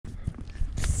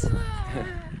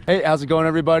Hey, how's it going,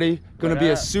 everybody? Gonna be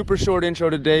a super short intro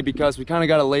today because we kind of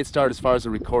got a late start as far as the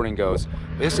recording goes.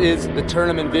 This is the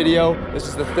tournament video. This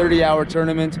is the 30-hour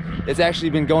tournament. It's actually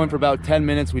been going for about 10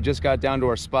 minutes. We just got down to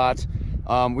our spot.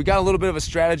 We got a little bit of a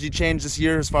strategy change this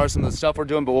year as far as some of the stuff we're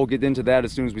doing, but we'll get into that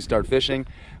as soon as we start fishing.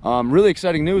 Really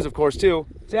exciting news, of course, too.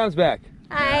 Sam's back.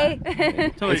 Hi.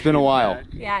 It's been a while.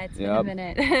 Yeah, it's been a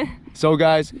minute. So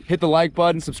guys, hit the like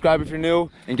button, subscribe if you're new,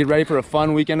 and get ready for a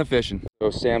fun weekend of fishing. So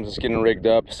Sam's just getting rigged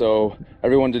up. So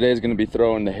everyone today is going to be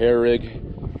throwing the hair rig.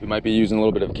 We might be using a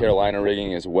little bit of Carolina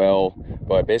rigging as well,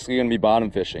 but basically going to be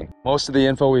bottom fishing. Most of the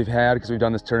info we've had, because we've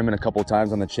done this tournament a couple of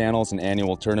times on the channel, it's an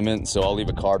annual tournament, so I'll leave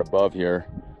a card above here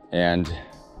and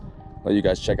let you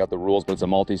guys check out the rules, but it's a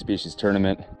multi-species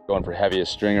tournament, going for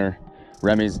heaviest stringer.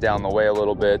 Remy's down the way a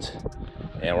little bit,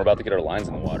 and we're about to get our lines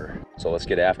in the water. So let's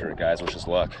get after it, guys. Wish us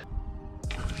luck.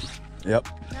 Yep.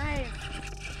 Nice.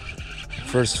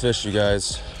 First fish, you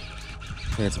guys.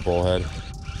 I think it's a bullhead.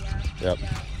 Yeah. Yep.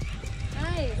 Yeah.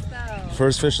 Nice, though.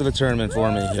 First fish of the tournament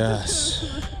for me,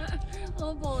 yes.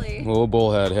 Little bully. Little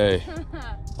bullhead, hey.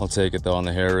 I'll take it though on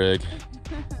the hair rig.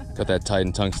 Got that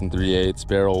Titan tungsten 3/8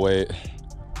 barrel weight.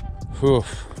 Whew.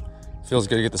 Feels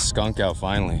good to get the skunk out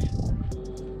finally.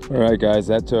 All right, guys,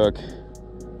 that took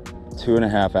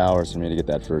 2.5 hours for me to get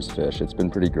that first fish. It's been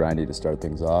pretty grindy to start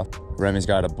things off. Remy's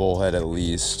got a bullhead at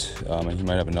least, and he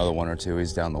might have another one or two.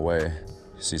 He's down the way.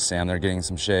 You see Sam there getting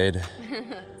some shade.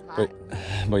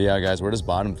 But yeah, guys, we're just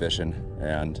bottom fishing.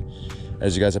 And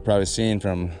as you guys have probably seen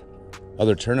from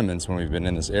other tournaments when we've been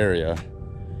in this area,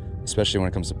 especially when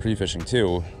it comes to pre-fishing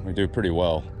too, we do pretty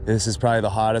well. This is probably the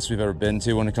hottest we've ever been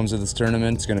to when it comes to this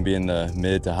tournament. It's gonna be in the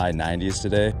mid to high 90s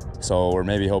today. So we're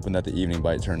maybe hoping that the evening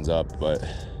bite turns up, but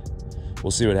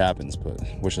we'll see what happens. But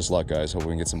wish us luck, guys. Hope we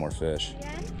can get some more fish.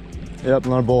 Again? Yep,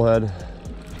 another bullhead.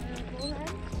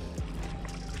 Bullhead?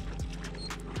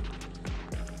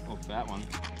 Little fat one.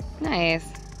 Nice.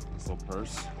 This little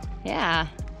purse. Yeah.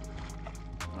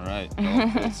 All right.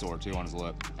 Oh, it's sore too on his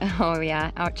lip. Oh, yeah.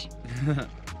 Ouch.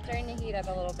 Starting to heat up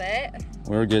a little bit.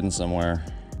 We're getting somewhere.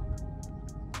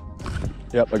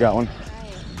 Yep, I got one.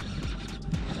 Nice.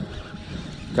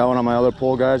 Got one on my other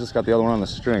pole, guys. Just got the other one on the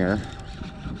stringer.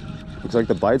 Looks like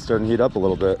the bite's starting to heat up a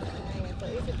little bit. Nice.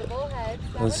 At least it's the bullhead.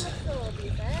 That Let's- one looks a little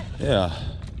decent.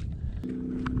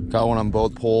 Yeah. Got one on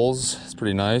both poles. It's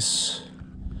pretty nice.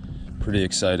 Pretty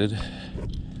excited.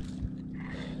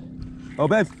 Oh,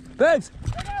 babes! Babes!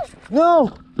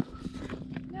 No!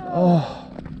 No. Oh,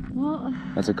 Well,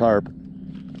 that's a carp.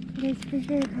 it is for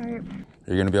sure carp.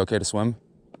 Are you gonna be okay to swim?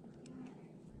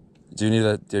 Do you need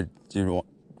a? Do you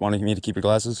want me to keep your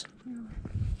glasses? No.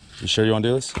 You sure you want to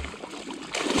do this? Where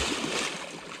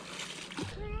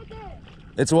is it?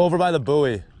 It's over by the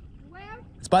buoy. Where?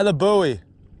 It's by the buoy.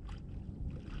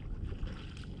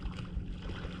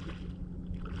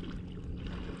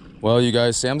 Well, you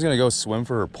guys, Sam's gonna go swim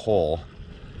for her pole.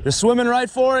 You're swimming right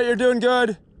for it. You're doing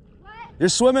good. What? You're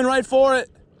swimming right for it.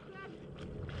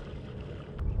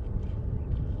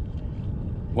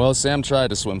 Well, Sam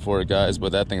tried to swim for it, guys,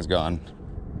 but that thing's gone.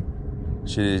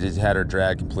 She had her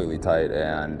drag completely tight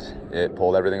and it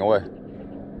pulled everything away.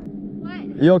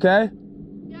 What? You okay?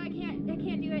 No, I can't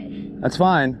do it. That's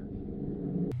fine.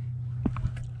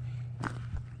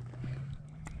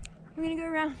 I'm gonna go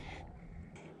around.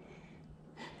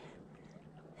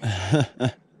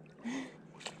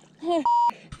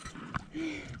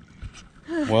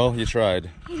 Well, you tried.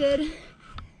 I did.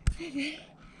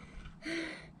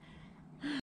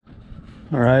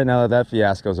 All right, now that that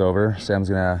fiasco's over, Sam's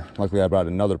gonna, luckily I brought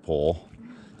another pole.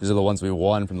 These are the ones we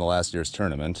won from the last year's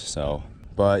tournament, so.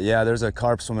 But yeah, there's a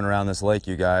carp swimming around this lake,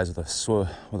 you guys, with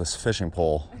a fishing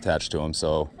pole attached to him,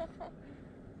 so.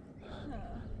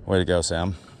 Way to go,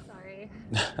 Sam. Sorry.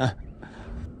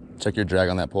 Check your drag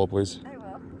on that pole, please. I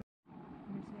will.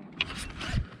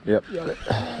 Yep, got it.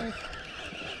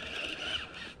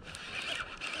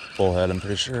 Bullhead, I'm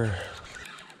pretty sure.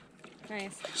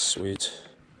 Nice. Sweet.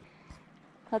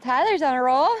 Well, Tyler's on a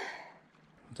roll. What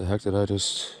the heck did I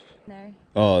just? There.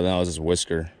 Oh, that was his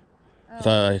whisker. Oh. I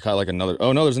thought I caught like another.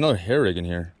 Oh no, there's another hair rig in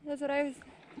here. That's what I was.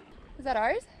 Was that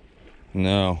ours?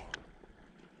 No,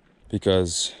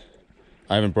 because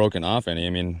I haven't broken off any. I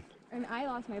mean, And I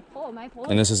lost my pole. My pole.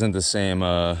 and this isn't the same.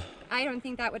 I don't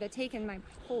think that would have taken my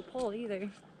whole pole either,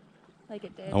 like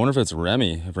it did. I wonder if it's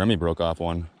Remy. If Remy broke off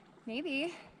one.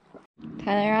 Maybe.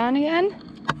 Tyler on again?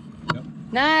 Yep.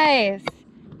 Nice.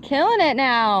 Killing it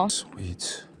now.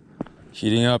 Sweet.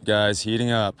 Heating up, guys. Heating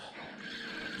up.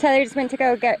 Tyler just went to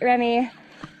go get Remy.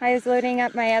 I was loading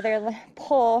up my other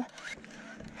pole.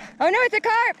 Oh no, it's a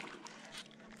carp!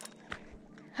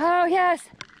 Oh yes.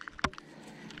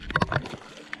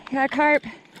 Got a carp.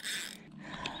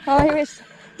 Oh, I wish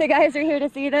the guys are here to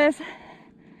see this.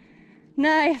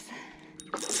 Nice.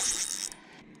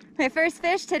 My first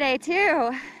fish today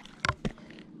too.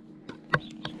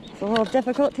 It's a little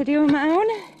difficult to do on my own.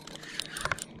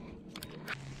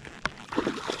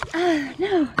 Ah,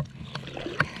 no.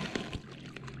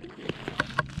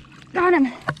 Got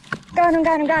him. Got him,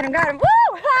 got him, got him, got him. Woo!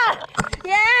 Ha!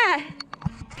 Yeah!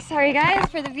 Sorry guys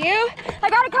for the view. I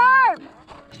got a carp!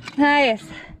 Nice.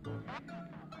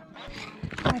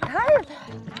 A carp.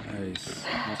 Nice.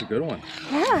 That's a good one.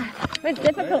 Yeah. It was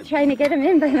difficult trying to get him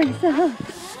in by myself.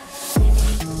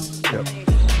 Yep.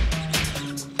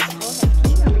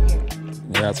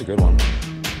 Yeah, that's a good one.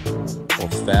 Little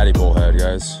fatty bullhead,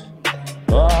 guys.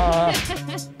 Ah!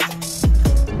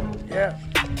 Yeah.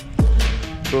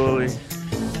 Bully.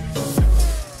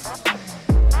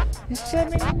 You should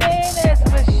be made as a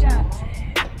shot.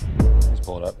 Let's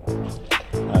pull it up.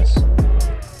 Nice.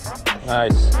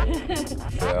 Nice.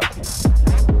 Yeah.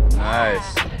 Nice.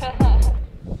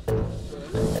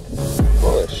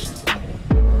 Bullish.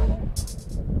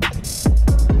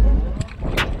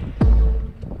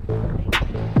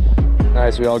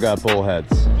 Nice, we all got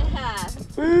bullheads.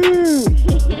 Woo!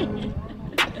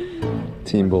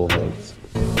 Team bullheads.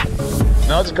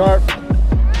 Now it's a carp.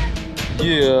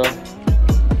 Yeah.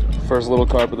 First little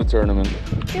carp of the tournament.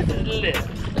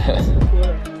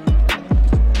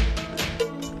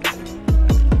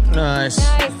 Nice. Nice.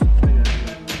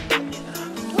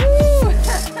 Woo!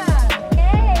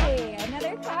 Hey,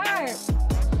 another carp.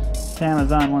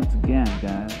 Sam on once again,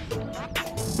 guys.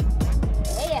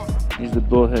 Yeah. He's the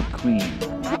bullhead queen.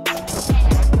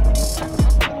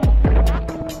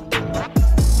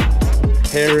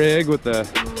 Hair rig with the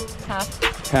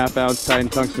half-ounce Titan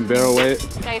tungsten barrel weight.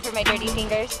 Sorry for my dirty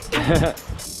fingers.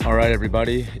 All right,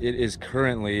 everybody. It is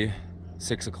currently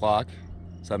 6 o'clock,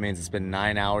 so that means it's been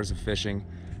 9 hours of fishing.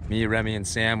 Me, Remy, and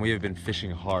Sam, we have been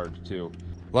fishing hard too.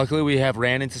 Luckily, we have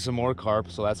ran into some more carp,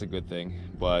 so that's a good thing.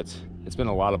 But it's been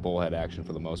a lot of bullhead action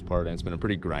for the most part, and it's been a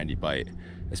pretty grindy bite,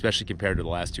 especially compared to the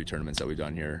last 2 tournaments that we've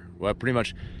done here. Well, pretty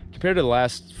much compared to the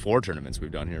last 4 tournaments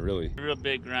we've done here, really. A real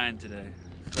big grind today.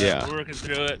 But Yeah. We're working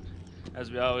through it,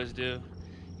 as we always do.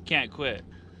 You can't quit.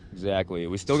 Exactly.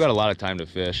 We still got a lot of time to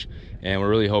fish, and we're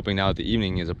really hoping now that the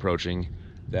evening is approaching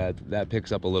that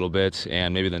picks up a little bit,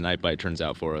 and maybe the night bite turns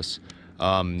out for us.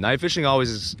 Night fishing always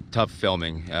is tough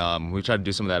filming. We tried to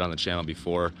do some of that on the channel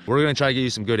before. We're gonna try to get you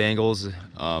some good angles,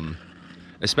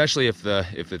 especially if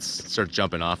it starts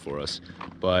jumping off for us.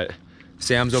 But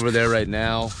Sam's over there right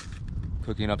now,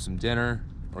 cooking up some dinner.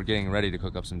 We're getting ready to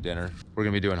cook up some dinner. We're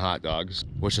gonna be doing hot dogs.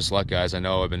 Wish us luck, guys. I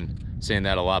know I've been saying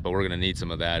that a lot, but we're gonna need some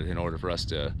of that in order for us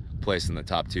to place in the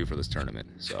top 2 for this tournament.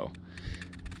 So,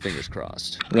 fingers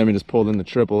crossed. Remy just pulled in the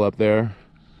triple up there,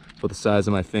 about the size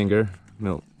of my finger.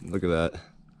 No, look at that.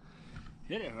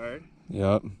 Hit it hard.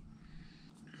 Yep.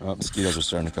 Oh, mosquitoes are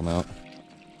starting to come out.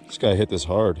 Just gotta hit this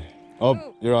hard.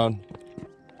 Oh, you're on.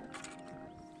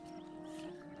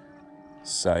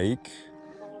 Psych.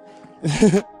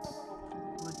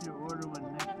 What's your order when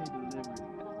next day delivery?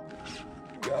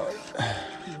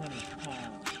 200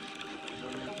 pounds.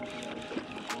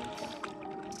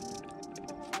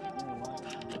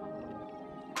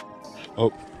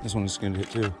 Oh, this one's gonna hit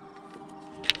too.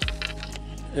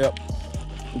 Yep.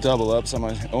 Double ups on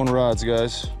my own rods,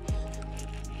 guys.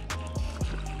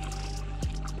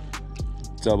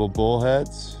 Double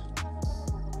bullheads.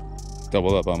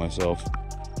 Double up on myself.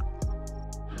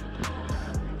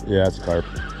 Yeah, it's a carp.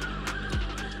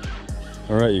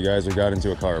 All right, you guys, we got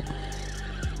into a carp.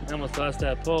 I almost lost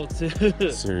that pole too.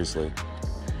 Seriously.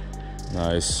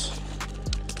 Nice.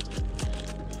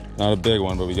 Not a big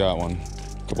one, but we got one.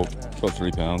 About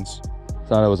 3 pounds.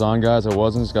 Thought I was on, guys. I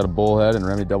wasn't. Just got a bullhead, and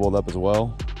Remy doubled up as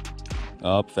well.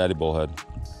 Up, fatty bullhead.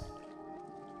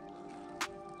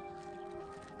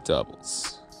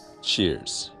 Doubles.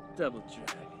 Cheers. Double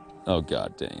drag. Oh,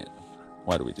 God dang it.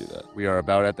 Why do we do that? We are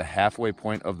about at the halfway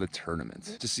point of the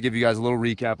tournament. Just to give you guys a little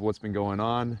recap of what's been going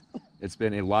on. It's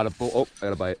been a lot of oh, I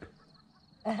got a bite.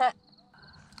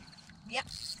 Yep.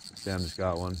 Sam just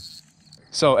got one.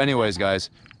 So anyways, guys,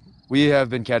 we have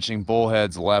been catching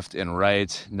bullheads left and right,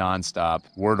 nonstop.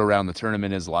 Word around the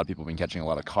tournament is a lot of people have been catching a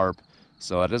lot of carp.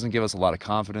 So that doesn't give us a lot of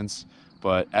confidence.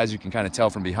 But as you can kind of tell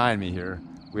from behind me here,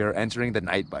 we are entering the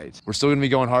night bite. We're still gonna be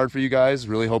going hard for you guys,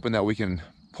 really hoping that we can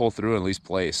pull through and at least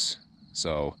place.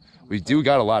 So we do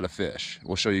got a lot of fish.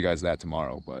 We'll show you guys that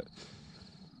tomorrow, but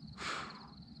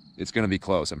it's gonna be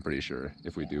close, I'm pretty sure,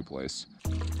 if we do place.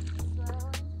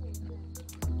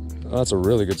 Oh, that's a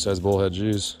really good sized bullhead,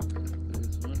 geez.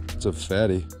 It's a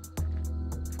fatty.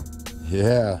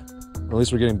 Yeah. At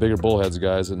least we're getting bigger bullheads,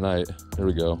 guys, at night. Here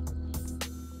we go.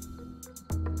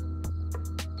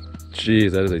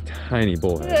 Jeez, that is a tiny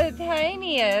bullhead. The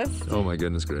tiniest. Oh my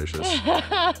goodness gracious.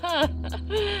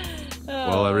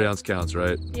 Well, every ounce counts,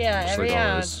 right? Yeah, Just every like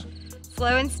ounce.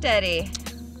 Slow and steady.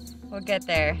 We'll get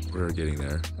there. We're getting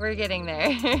there. We're getting there.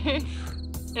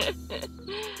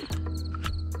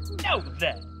 No,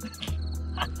 that.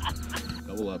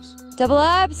 Double ups. Double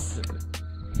ups.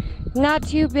 Not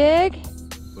too big.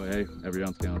 But hey, every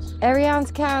ounce counts. Every ounce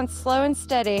counts, slow and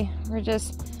steady. We're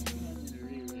just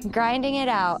grinding it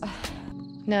out.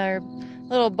 Another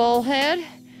little bullhead.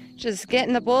 Just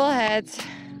getting the bullheads.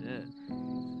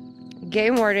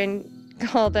 Game warden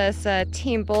called us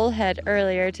Team Bullhead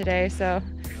earlier today, so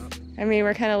I mean,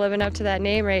 we're kind of living up to that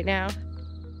name right now.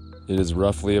 It is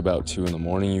roughly about 2 in the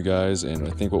morning, you guys, and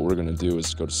I think what we're gonna do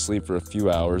is go to sleep for a few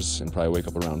hours and probably wake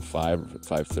up around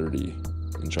 5:30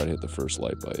 and try to hit the first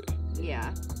light bite.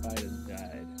 Yeah. Bite has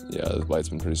died. Yeah, the bite's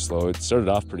been pretty slow. It started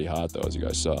off pretty hot though, as you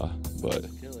guys saw, but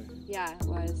Killer. Yeah, it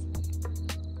was.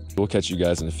 we'll catch you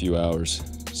guys in a few hours.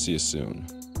 See you soon.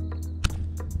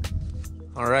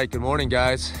 All right, good morning,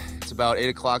 guys. It's about 8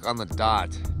 o'clock on the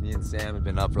dot. Me and Sam have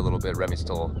been up for a little bit. Remy's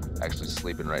still actually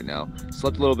sleeping right now.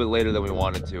 Slept a little bit later than we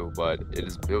wanted to, but it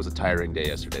was a tiring day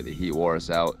yesterday. The heat wore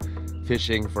us out.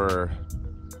 Fishing from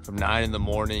 9 in the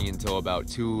morning until about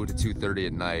 2 to 2:30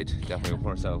 at night. Definitely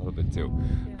wore us out a little bit too.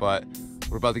 But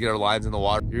we're about to get our lines in the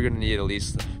water. You're gonna need at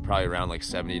least probably around like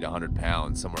 70 to 100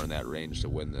 pounds, somewhere in that range to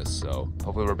win this. So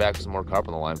hopefully we're back with some more carp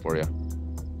on the line for you.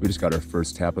 We just got our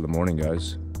first tap of the morning,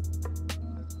 guys.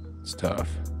 It's tough.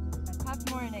 A tough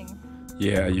morning.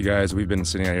 Yeah, you guys, we've been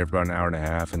sitting out here for about an hour and a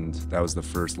half, and that was the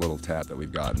first little tap that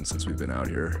we've gotten since we've been out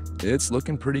here. It's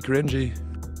looking pretty cringy.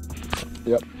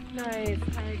 Yep. Nice.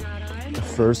 Tyler got on.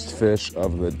 First fish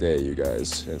of the day, you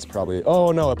guys. It's probably,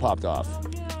 oh no, it popped off.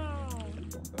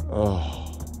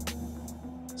 Oh,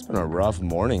 it's been a rough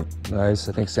morning. Nice,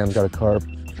 I think Sam's got a carp.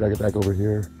 Drag it back over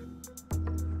here.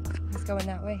 He's going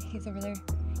that way. He's over there. You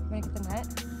wanna get the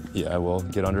net? Yeah, I will.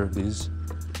 Get under these.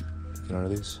 Get under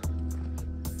these.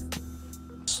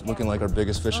 It's looking like our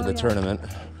biggest fish of the tournament.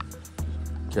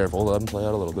 Careful, let him play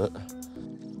out a little bit.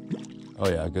 Oh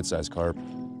yeah, good sized carp.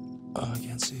 Oh, I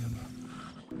can't see him.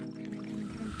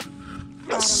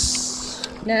 Yes.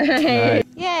 Nice.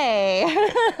 Yay.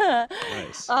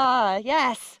 Nice.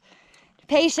 Yes.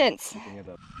 Patience.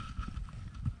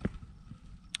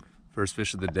 First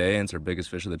fish of the day, and it's our biggest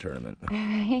fish of the tournament. All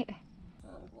right.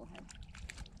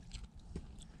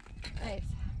 Nice.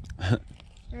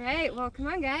 All right, well, come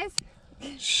on, guys.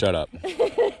 Shut up.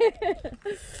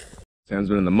 Sam's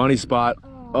been in the money spot.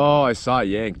 Oh, I saw it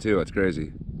yank too. That's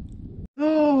crazy.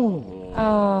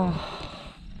 Oh.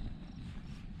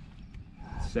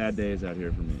 Sad days out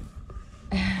here for me.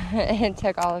 It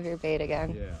took all of your bait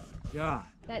again. Yeah. God.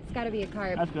 That's got to be a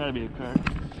carp. That's gotta be a carp.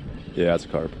 Yeah, it's a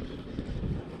carp.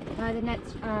 The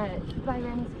net's by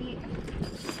Remy's feet.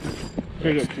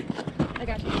 Here you go. I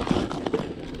got you.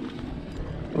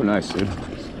 Oh, nice, dude. Do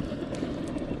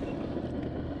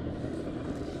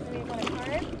we want a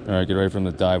carp? All right, get ready for him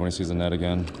to dive when he sees the net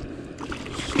again.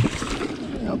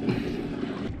 Yep.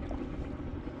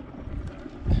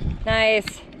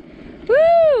 Nice.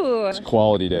 Woo! It's a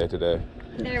quality day today.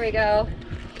 There we go.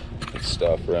 Good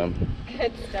stuff, Rem.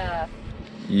 Good stuff.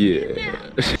 Yeah.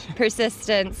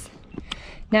 Persistence.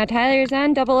 Now Tyler's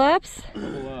on double ups.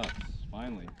 Double ups,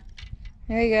 finally.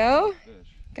 There you go.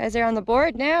 Fish. Guys are on the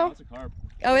board now. That's a carp.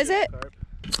 Oh, is it? Carp.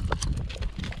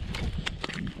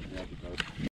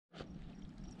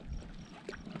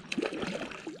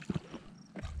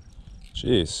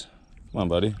 Jeez. Come on,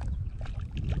 buddy.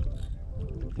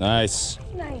 Nice.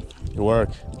 Nice. Good work.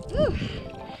 Woo.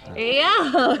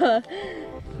 Yeah.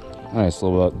 Nice, a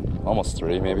little bit, almost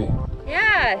 3 maybe.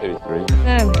 Yeah. Maybe 3.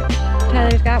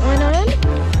 Tyler's got one on.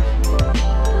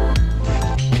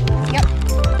 Yep.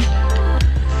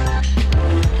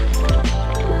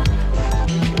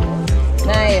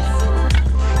 Nice.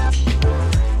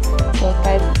 Both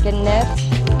guys getting nipped.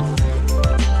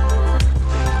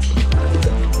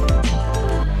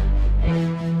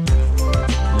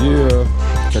 Yeah.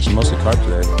 Catching mostly carp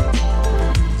today.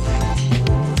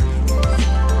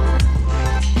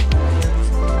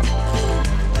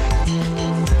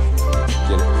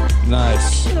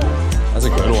 Nice. That's a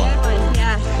good one. Yeah.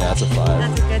 Yeah, that's a 5.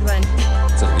 That's a good one.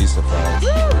 It's at least a 5. Woo!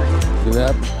 Look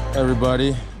at that,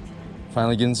 everybody.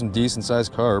 Finally getting some decent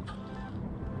sized carp.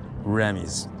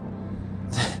 Remy's.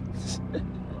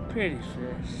 Pretty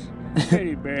fish.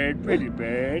 Pretty bird, pretty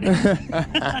bird.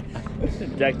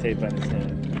 Duct tape on his head.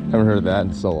 Haven't heard of that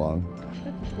in so long.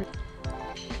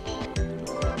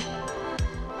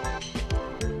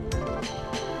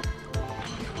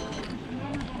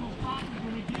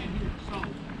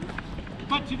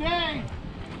 But today,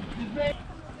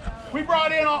 We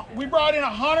brought in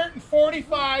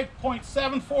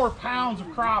 145.74 pounds of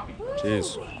crappie.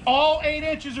 Jeez. All 8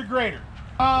 inches or greater.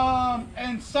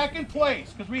 And second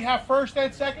place, because we have first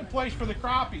and second place for the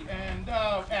crappie, and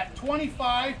at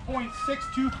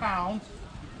 25.62 pounds,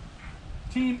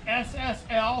 Team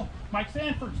SSL, Mike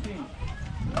Sanford's team.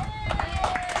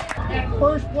 At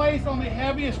first place on the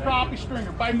heaviest crappie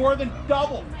stringer by more than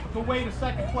double the weight of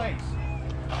second place.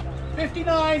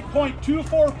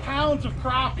 59.24 pounds of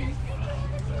crappie.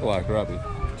 A lot of crappie.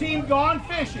 Team Gone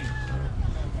Fishing.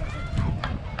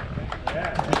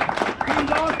 Team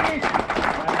Gone Fishing.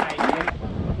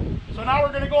 So now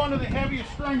we're going to go on to the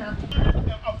heaviest stringer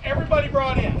of everybody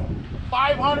brought in.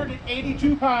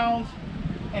 582 pounds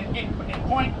and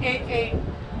 0.88.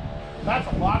 That's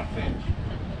a lot of fish.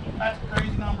 That's a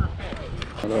crazy number of fish.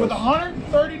 With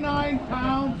 139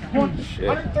 pounds,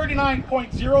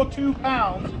 139.02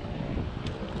 pounds,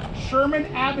 Sherman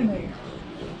Abinator.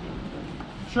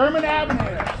 Sherman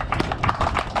Abinator.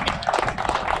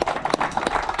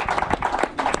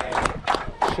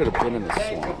 Should have been in the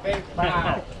swamp.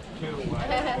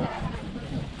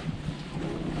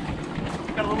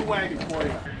 Got a little wagon for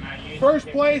you. First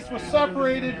place was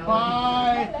separated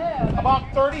by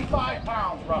about 35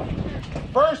 pounds, roughly.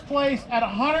 First place at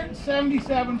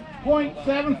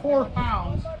 177.74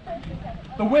 pounds.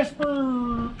 The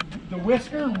Whisker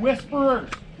Whisperers.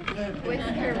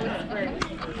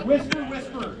 Whisker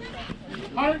Whisperers.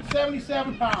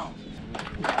 177 pounds.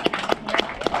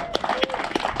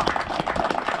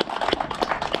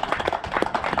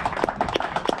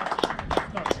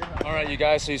 All right, you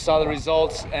guys, so you saw the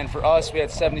results, and for us, we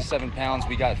had 77 pounds.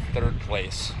 We got third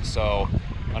place. So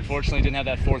unfortunately didn't have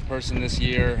that fourth person this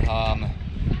year. And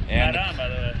Right on, by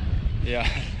the way. yeah,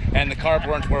 and the carp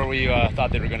weren't where we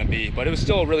thought they were going to be, but it was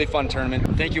still a really fun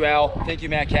tournament. Thank you, Al. Thank you,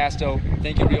 Matt Casto.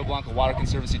 Thank you, Rio Blanco Water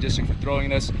Conservancy District, for throwing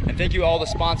this, and thank you all the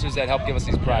sponsors that helped give us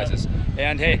these prizes.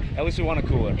 And hey, at least we won a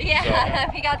cooler. Yeah,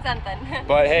 So. we got something.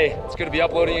 But hey, it's good to be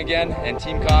uploading again, and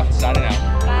TEAMCOFF signing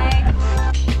out.